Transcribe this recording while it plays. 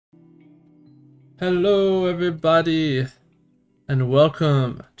Hello everybody and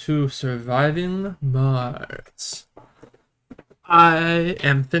welcome to Surviving Mars. I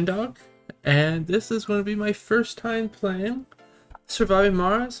am Findog and this is going to be my first time playing Surviving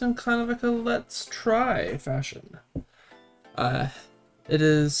Mars in kind of like a let's try fashion. It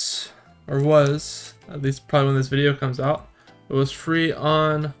is, or was, at least probably when this video comes out, it was free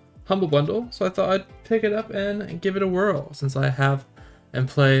on Humble Bundle, so I thought I'd pick it up and give it a whirl since I have and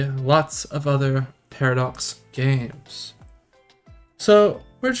play lots of other Paradox games. So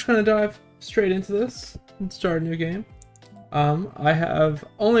we're just gonna dive straight into this and start a new game. I have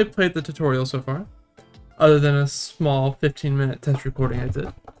only played the tutorial so far, other than a small 15-minute test recording I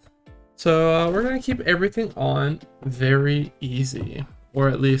did. So we're gonna keep everything on very easy, or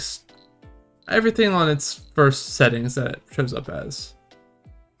at least everything on its first settings that it shows up as.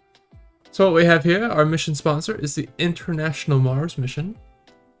 So what we have here, our mission sponsor is the International Mars mission,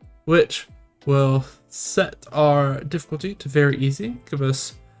 which will set our difficulty to very easy. Give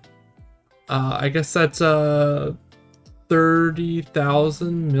us, I guess that's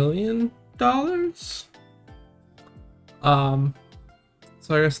 $30,000 million. So I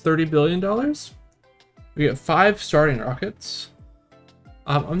guess $30 billion. We get 5 starting rockets.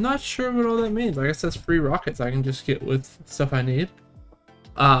 I'm not sure what all that means. I guess that's free rockets I can just get with stuff I need.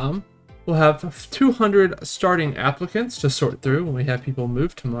 We'll have 200 starting applicants to sort through when we have people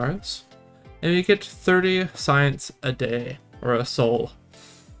move to Mars. And we get 30 science a day, or a soul.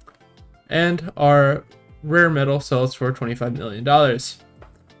 And our rare metal sells for $25 million.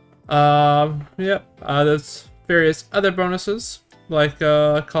 There's various other bonuses, like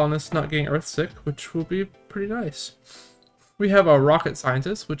colonists not getting Earth sick, which will be pretty nice. We have our rocket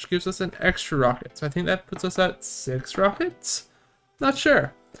scientist, which gives us an extra rocket. So I think that puts us at 6 rockets? Not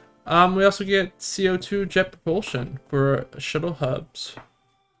sure. We also get CO2 jet propulsion for shuttle hubs.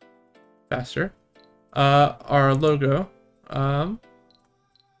 Faster. Our logo.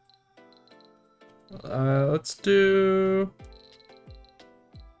 Let's do...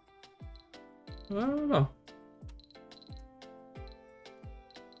 I don't know.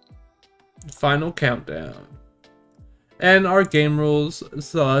 Final countdown. And our game rules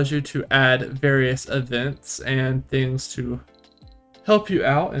allows you to add various events and things to help you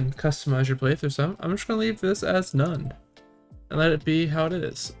out and customize your playthrough some. I'm just gonna leave this as none and let it be how it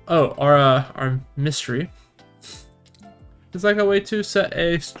is. Oh, our mystery is like a way to set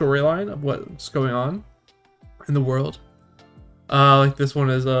a storyline of what's going on in the world. Like this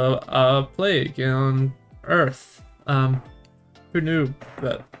one is a plague on Earth. Who knew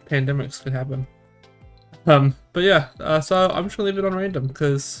that pandemics could happen? But yeah, so I'm just gonna leave it on random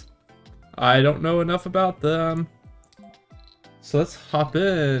because I don't know enough about them. So let's hop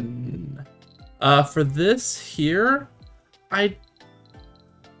in. For this here, I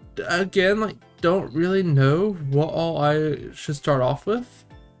again don't really know what all I should start off with.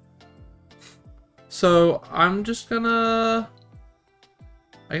 So I'm just gonna,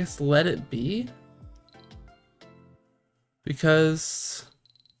 I guess, let it be. Because,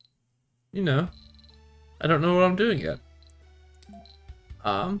 you know, I don't know what I'm doing yet.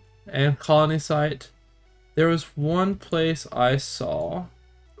 And colony site. There was one place I saw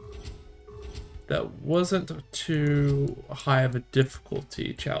that wasn't too high of a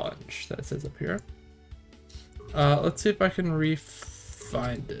difficulty challenge that it says up here. Let's see if I can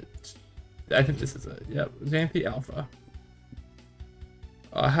re-find it. I think this is it. Yep, Xanthi Alpha.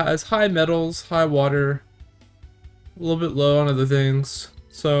 Has high metals, high water, a little bit low on other things.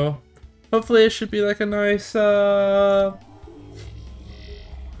 So hopefully it should be like a nice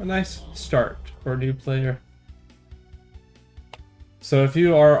start for a new player. So if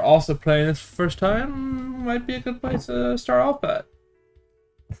you are also playing this first time, might be a good place to start off at.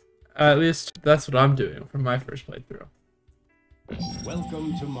 At least that's what I'm doing for my first playthrough.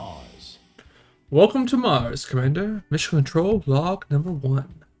 Welcome to Mars. Welcome to Mars, Commander. Mission Control Log Number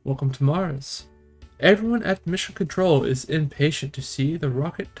 1. Welcome to Mars. Everyone at Mission Control is impatient to see the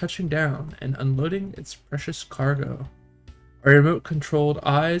rocket touching down and unloading its precious cargo. Our remote-controlled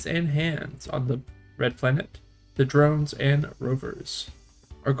eyes and hands on the Red Planet, the drones, and rovers.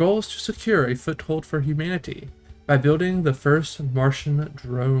 Our goal is to secure a foothold for humanity by building the first Martian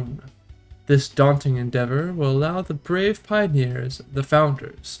drone. This daunting endeavor will allow the brave pioneers, the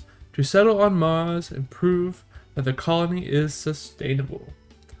founders, to settle on Mars and prove that the colony is sustainable.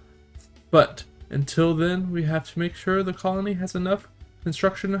 But until then, we have to make sure the colony has enough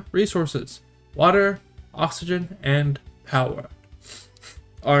construction resources, water, oxygen, and power.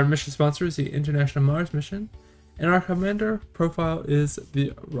 Our mission sponsor is the International Mars mission, and our commander profile is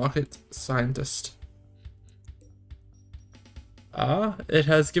the rocket scientist. It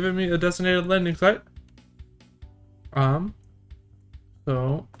has given me a designated landing site.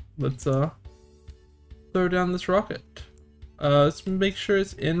 So let's throw down this rocket. Let's make sure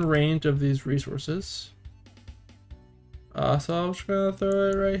it's in range of these resources. So I'm just gonna throw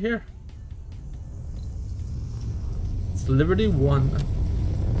it right here. It's Liberty 1.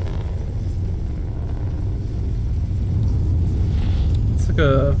 It's like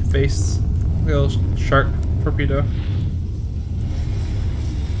a face, like a little shark torpedo.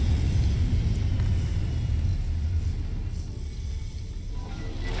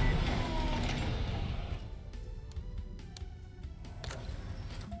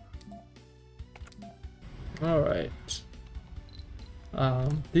 Alright.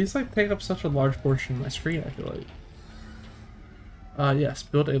 These like take up such a large portion of my screen, I feel like. Yes,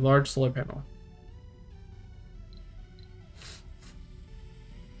 build a large solar panel.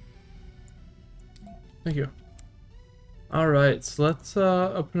 Thank you. Alright, so let's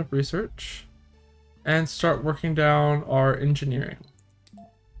open up research and start working down our engineering.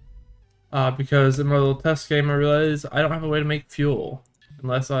 Because in my little test game I realized I don't have a way to make fuel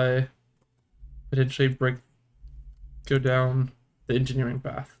unless I potentially go down the engineering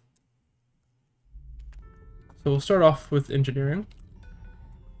path. So we'll start off with engineering.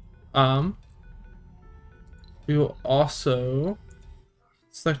 We will also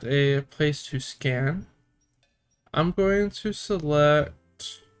select a place to scan. I'm going to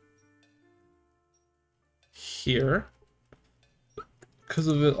select here because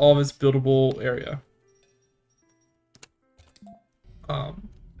of all of its buildable area.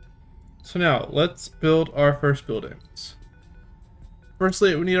 So now let's build our first buildings.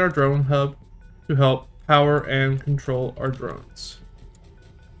 Firstly, we need our drone hub to help power and control our drones.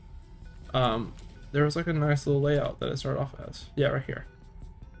 There was like a nice little layout that it started off as. Yeah, right here.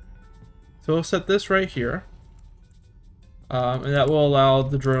 So we'll set this right here. And that will allow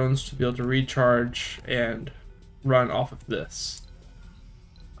the drones to be able to recharge and run off of this.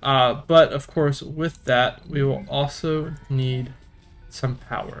 But of course, with that, we will also need some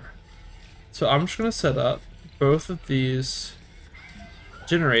power. So I'm just going to set up both of these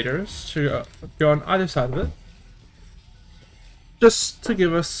generators to go on either side of it, just to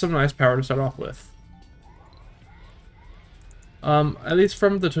give us some nice power to start off with. At least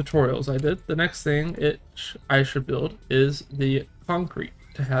from the tutorials I did, the next thing I should build is the concrete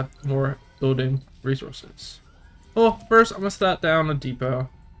to have more building resources. Well, first I'm going to set down a depot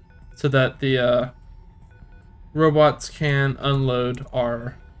so that the robots can unload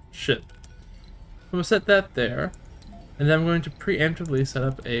our ship. So we'll set that there, and then I'm going to preemptively set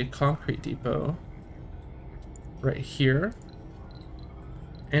up a concrete depot right here,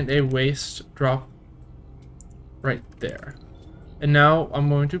 and a waste drop right there. And now I'm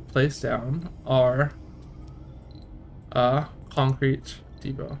going to place down our concrete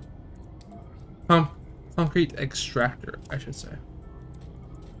depot. Concrete extractor, I should say.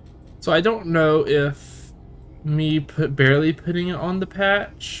 So I don't know if me barely putting it on the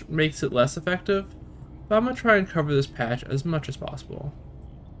patch makes it less effective, but I'm going to try and cover this patch as much as possible.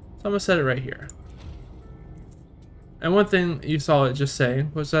 So I'm going to set it right here. And one thing you saw it just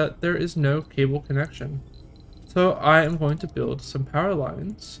saying was that there is no cable connection. So I am going to build some power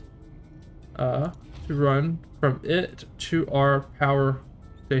lines to run from it to our power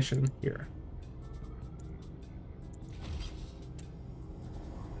station here.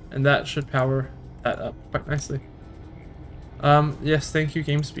 And that should power that up quite nicely. Yes, thank you,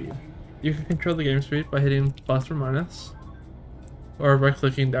 game speed. You can control the game speed by hitting plus or minus, or by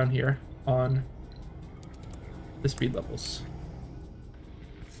clicking down here on the speed levels.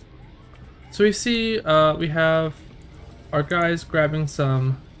 So we see we have our guys grabbing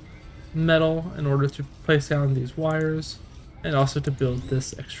some metal in order to place down these wires and also to build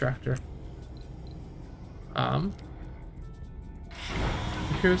this extractor.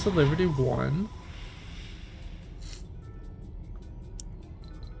 Here's the Liberty 1.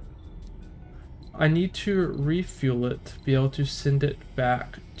 I need to refuel it to be able to send it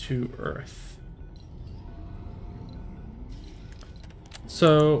back to Earth.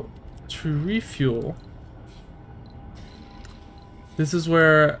 So to refuel, this is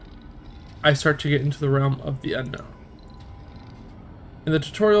where I start to get into the realm of the unknown. In the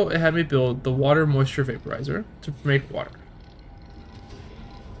tutorial, it had me build the water moisture vaporizer to make water.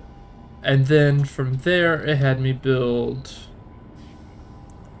 And then from there, it had me build,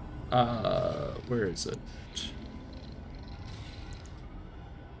 where is it?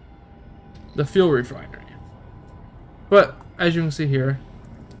 The fuel refinery. But as you can see here,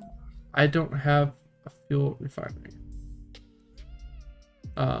 I don't have a fuel refinery.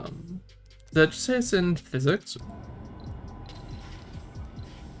 Did that just say it's in physics?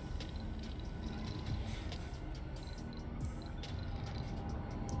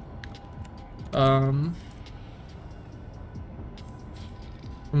 From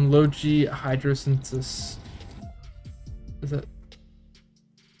low G hydrosynthesis. Is that?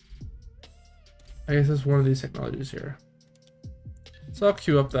 I guess it's one of these technologies here. So I'll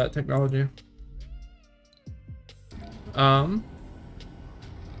queue up that technology. And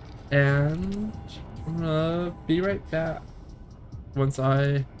I'm gonna be right back once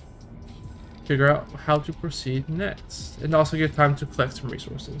I figure out how to proceed next, and also give time to collect some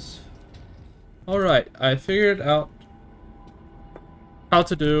resources. Alright, I figured out how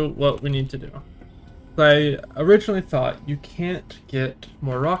to do what we need to do. I originally thought you can't get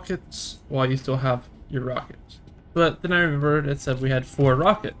more rockets while you still have your rockets. But then I remembered it said we had 4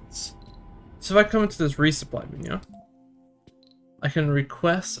 rockets. So if I come into this resupply menu, I can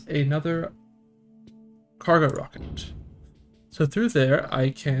request another cargo rocket. So through there, I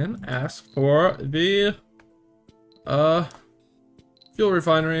can ask for the fuel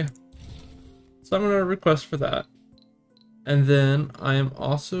refinery. So I'm going to request for that. And then I am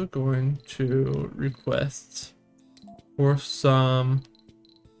also going to request for some,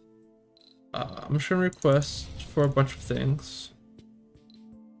 I'm just going to request for a bunch of things,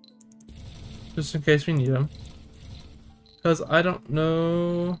 just in case we need them, because I don't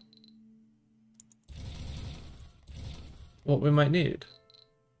know what we might need.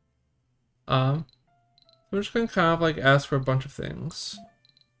 I'm just going to kind of like ask for a bunch of things.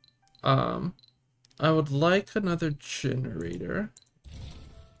 I would like another generator.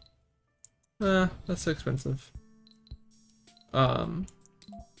 That's expensive. And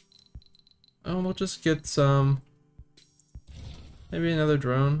we'll just get some, maybe another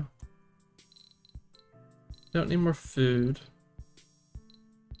drone. Don't need more food.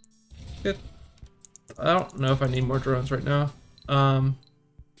 I don't know if I need more drones right now.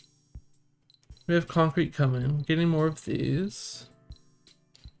 We have concrete coming. Getting more of these.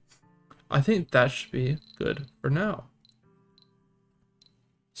 I think that should be good for now.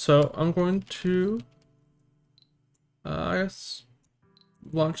 So I'm going to, I guess,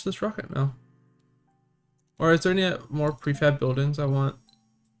 launch this rocket now. Or is there any more prefab buildings I want?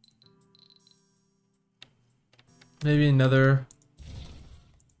 Maybe another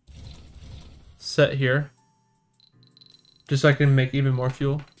set here, just so I can make even more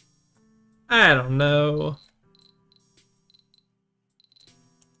fuel. I don't know.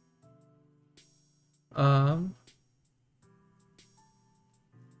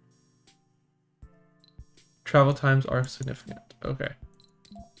 Travel times are significant. Okay.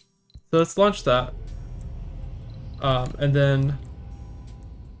 So let's launch that. And then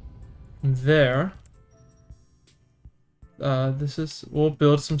there, we'll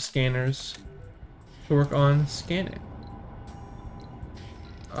build some scanners to work on scanning.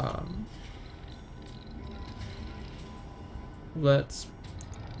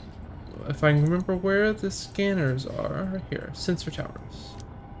 If I can remember where the scanners are, right here, sensor towers.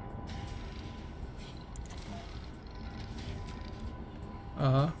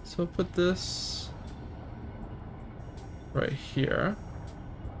 So put this right here.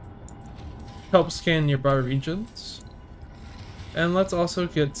 Help scan nearby regions. And let's also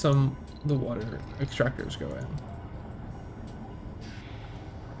get the water extractors going.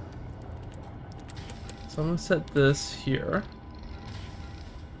 So I'm gonna set this here.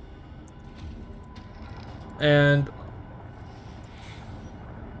 And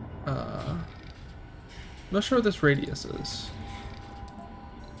I'm not sure what this radius is.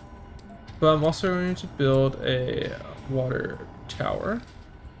 But I'm also going to build a water tower,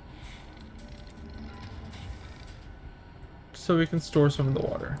 so we can store some of the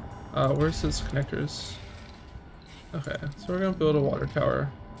water. Where's this connectors? Okay, so we're gonna build a water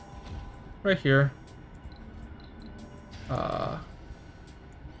tower right here.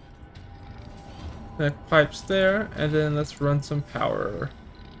 Connect pipes there, and then let's run some power.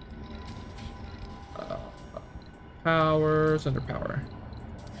 Powers under power.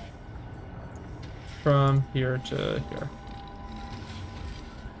 From here to here.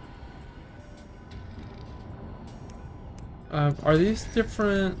 Are these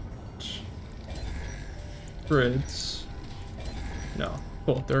different grids? No.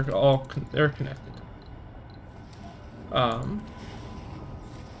 Cool. They're connected.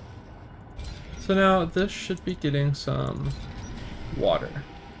 So now this should be getting some water.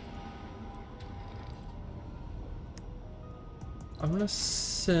 I'm gonna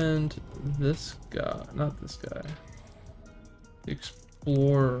send this guy, not this guy, the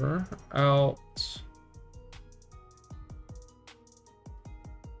explorer out.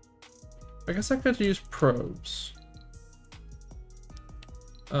 I guess I could use probes.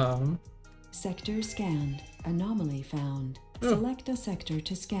 Sector scanned. Anomaly found. Select a sector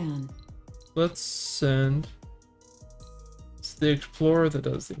to scan. let's send. It's the explorer that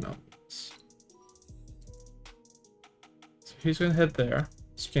does the anomalies. So he's gonna head there,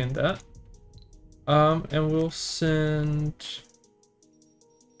 scan that. And we'll send,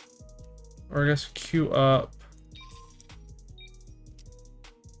 or I guess queue up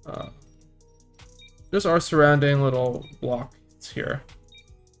just our surrounding little blocks here.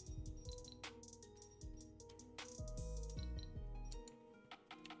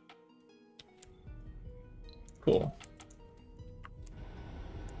 Cool.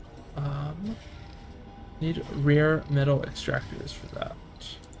 Need rare metal extractors for that.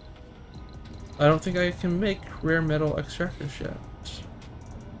 I don't think I can make rare metal extractors yet.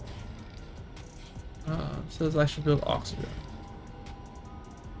 Says I should build oxygen.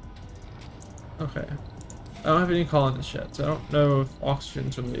 Okay. I don't have any colonists yet, so I don't know if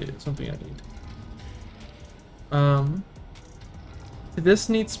oxygen's really something I need. This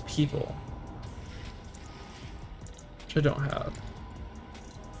needs people, which I don't have.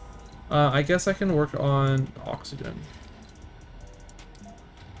 I guess I can work on oxygen.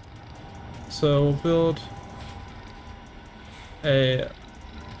 So we'll build a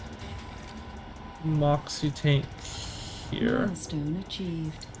Moxie tank here. Milestone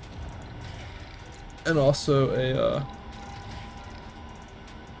achieved. And also a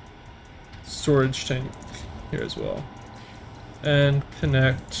storage tank here as well. And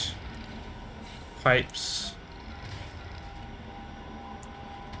connect pipes.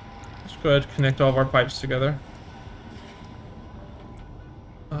 Let's go ahead and connect all of our pipes together.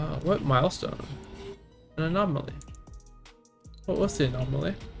 What milestone? An anomaly. What was the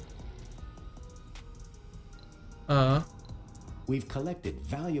anomaly? We've collected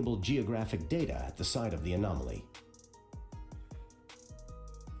valuable geographic data at the site of the anomaly.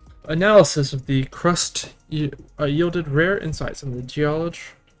 Analysis of the crust yielded rare insights on the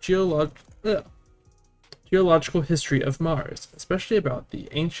geological history of Mars, especially about the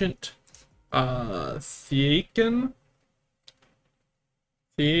ancient Theacan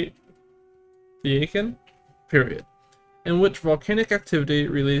period, in which volcanic activity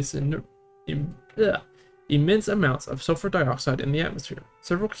released immense amounts of sulfur dioxide in the atmosphere.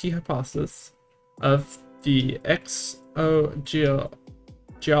 Several key hypotheses of the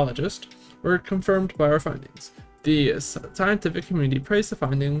geologist were confirmed by our findings. The scientific community praised the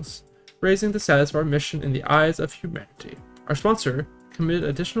findings, raising the status of our mission in the eyes of humanity. Our sponsor committed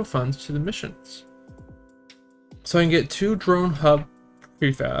additional funds to the missions. So I can get 2 drone hub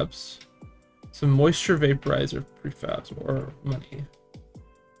prefabs, some moisture vaporizer prefabs, or money.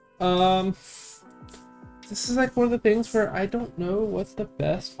 This is like one of the things where I don't know what the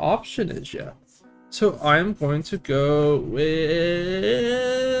best option is yet. So I'm going to go with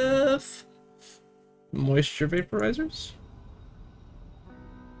moisture vaporizers.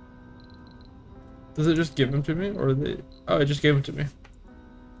 Does it just give them to me, or they? Oh, it just gave them to me.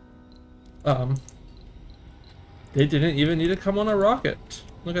 They didn't even need to come on a rocket.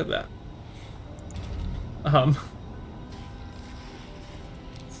 Look at that.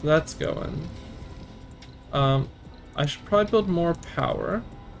 So that's going. I should probably build more power.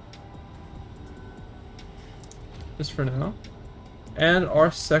 Just for now. And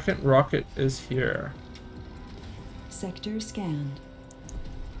our second rocket is here. Sector scanned.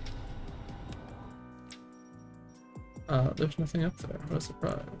 There's nothing up there. What a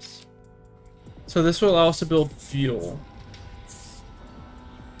surprise. So this will allow us to build fuel.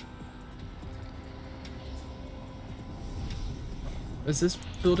 Is this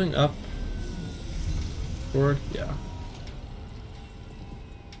building up? Or yeah.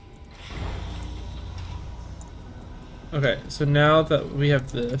 Okay, so now that we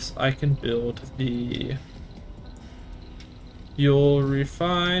have this, I can build the fuel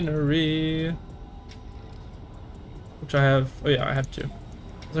refinery, which I have. Oh yeah, I have 2. I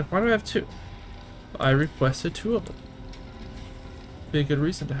was like, why do I have 2? I requested 2 of them. Be a good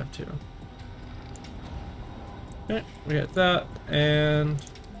reason to have 2. Okay, we got that, and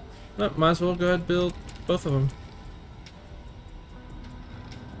might as well go ahead and build both of them.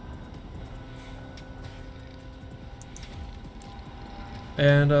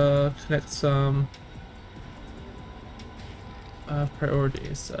 And connect some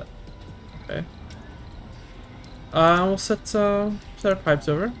priority set. Okay. We'll set our pipes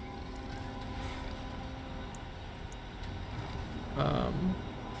over.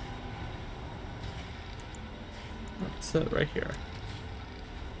 Let's set it right here.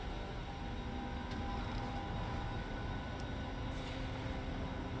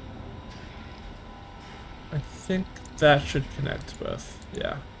 I think that should connect both.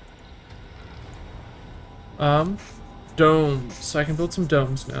 Yeah. Domes. So I can build some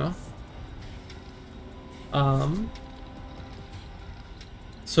domes now.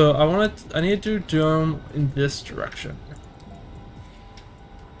 So I need to do them in this direction.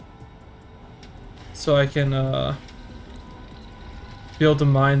 So I can be able to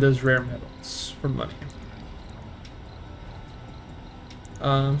mine those rare metals for money.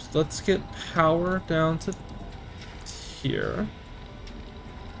 So let's get power down to here.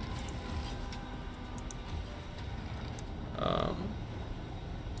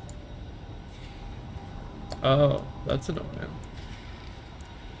 Oh, that's annoying.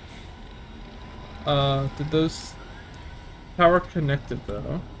 Did those power connected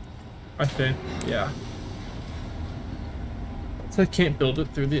though? I think, yeah. So I can't build it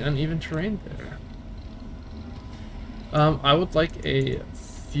through the uneven terrain there. I would like a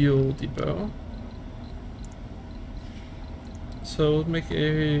fuel depot. So we'll make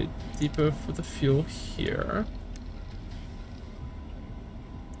a depot for the fuel here.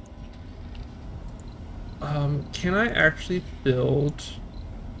 Can I actually build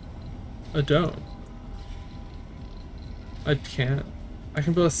a dome? I can't. I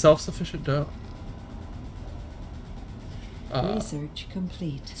can build a self-sufficient dome. Research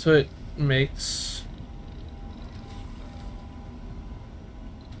complete. So it makes...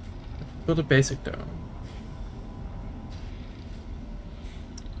 Build a basic dome.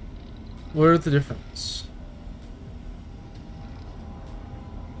 What are the difference?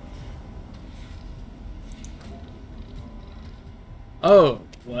 Oh,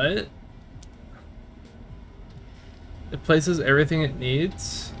 what? It places everything it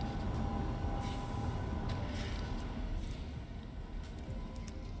needs?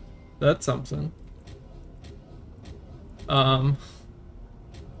 That's something.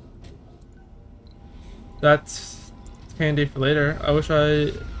 That's handy for later. I wish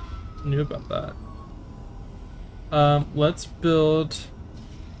I knew about that. Let's build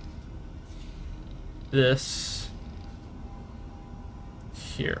this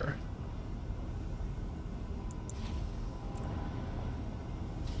here.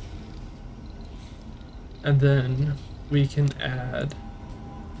 And then we can add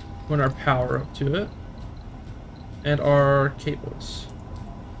our power up to it and our cables.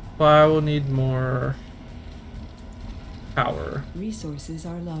 But I will need more power. Resources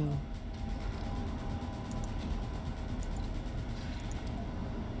are low.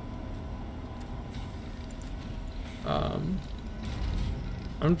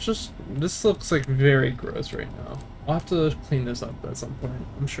 This looks like very gross right now. I'll have to clean this up at some point,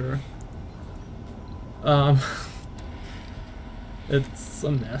 I'm sure. It's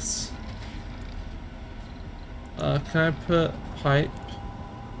a mess. Can I put pipe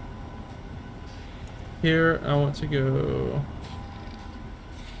here? I want to go,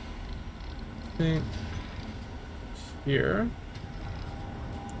 I think, here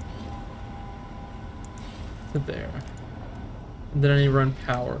to there. And then I need to run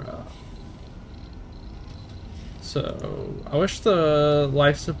power up. So I wish the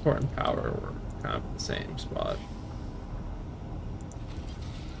life support and power were kind of in the same spot.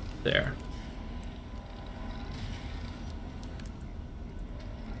 There.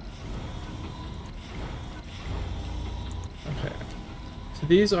 Okay. So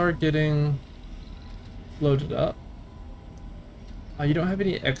these are getting loaded up. You don't have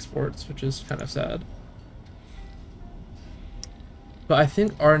any exports, which is kind of sad. But I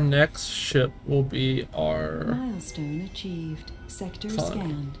think our next ship will be our... Milestone achieved. Sector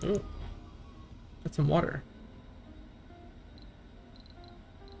scanned. Ooh. Got some water.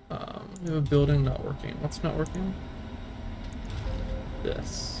 We have a building not working. What's not working?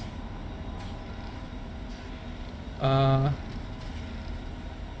 This. Why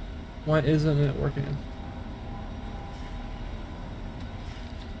isn't it working?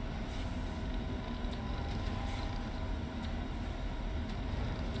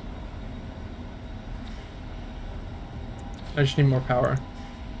 I just need more power.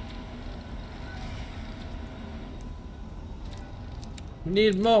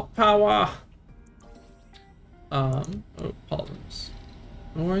 Need more power. Oh, problems.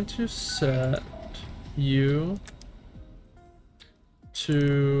 I'm going to set you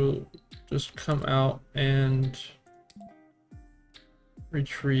to just come out and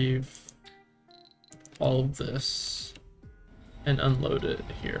retrieve all of this and unload it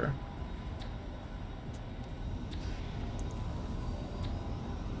here.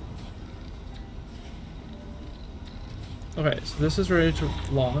 Okay, so this is ready to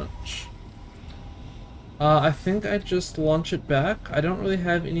launch. I think I just launch it back. I don't really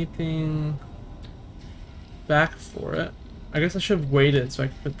have anything back for it. I guess I should have waited so I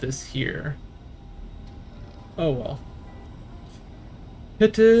could put this here. Oh well.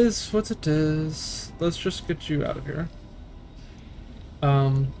 It is what it is. Let's just get you out of here.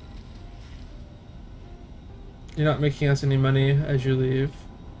 You're not making us any money as you leave.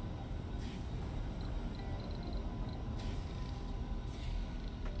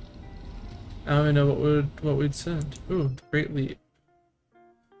 I don't even know what we'd send. Ooh, the Great Leap.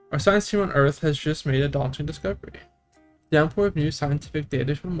 Our science team on Earth has just made a daunting discovery. The downpour of new scientific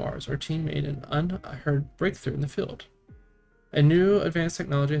data from Mars, our team made an unheard breakthrough in the field. A new advanced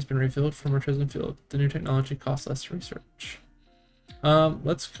technology has been revealed from our chosen field. The new technology costs less to research.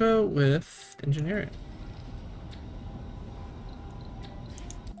 Let's go with engineering.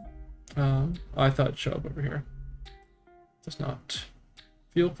 I thought it'd show up over here. It does not.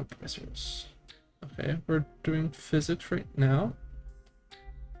 Fuel compressors. Okay, we're doing physics right now.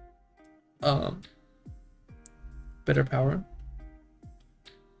 Better power.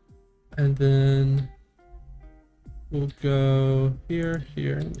 And then we'll go here,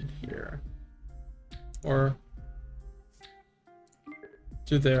 here, and here. Or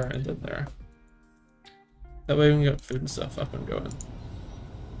do there and then there. That way we can get food and stuff up and going.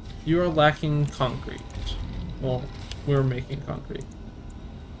 You are lacking concrete. Well, we're making concrete.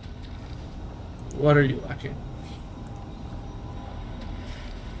 What are you lacking?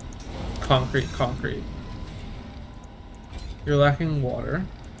 Concrete. You're lacking water.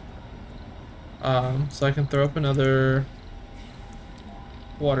 So I can throw up another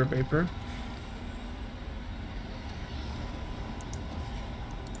water vapor.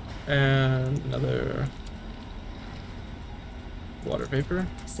 And another water vapor.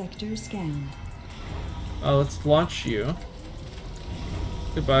 Sector scanned. Let's launch you.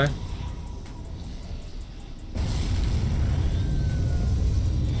 Goodbye.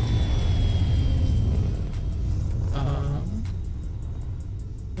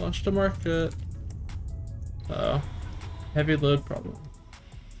 Launch to market. Uh-oh. Heavy load problem.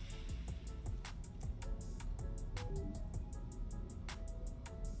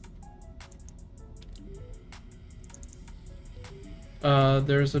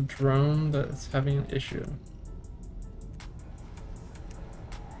 There's a drone that's having an issue.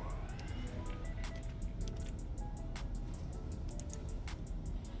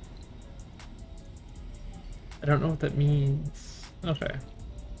 I don't know what that means. Okay.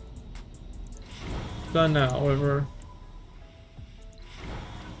 Done now,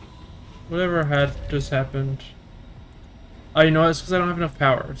 whatever had just happened. Oh, you know what? It's because I don't have enough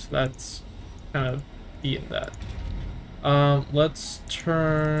power, so that's kind of eating that. Let's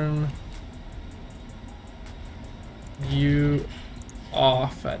turn you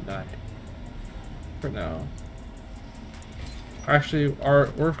off at night for now. Actually,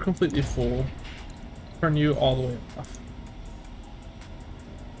 we're completely full. Turn you all the way off.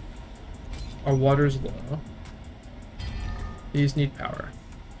 Our water's low. These need power.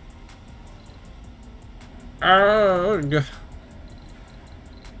 Arrgh.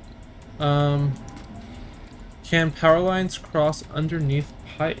 Can power lines cross underneath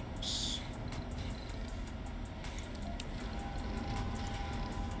pipes?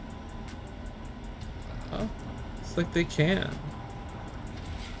 Oh, it's like they can.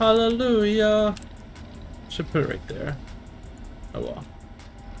 Hallelujah. Should put it right there. Oh well.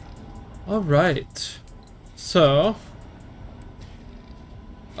 Alright. So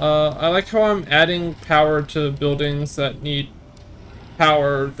I like how I'm adding power to buildings that need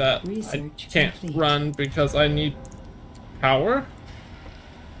power that I can't run because I need power.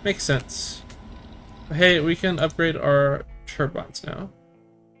 Makes sense. But hey, we can upgrade our turbines now.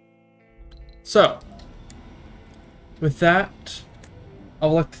 So with that, I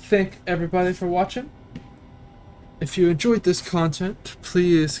would like to thank everybody for watching. If you enjoyed this content,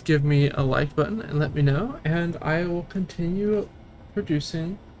 please give me a like button and let me know, and I will continue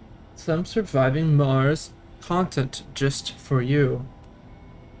producing some Surviving Mars content just for you.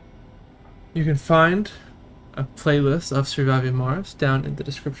 You can find a playlist of Surviving Mars down in the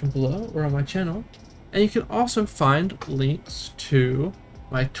description below or on my channel, and you can also find links to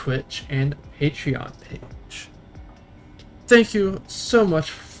my Twitch and Patreon page. Thank you so much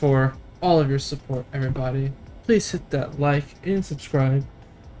for all of your support, everybody. Please hit that like and subscribe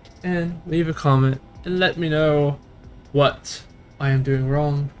and leave a comment and let me know what I am doing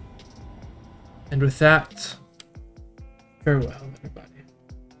wrong. And with that, farewell everybody.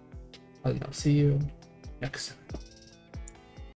 I'll see you next time.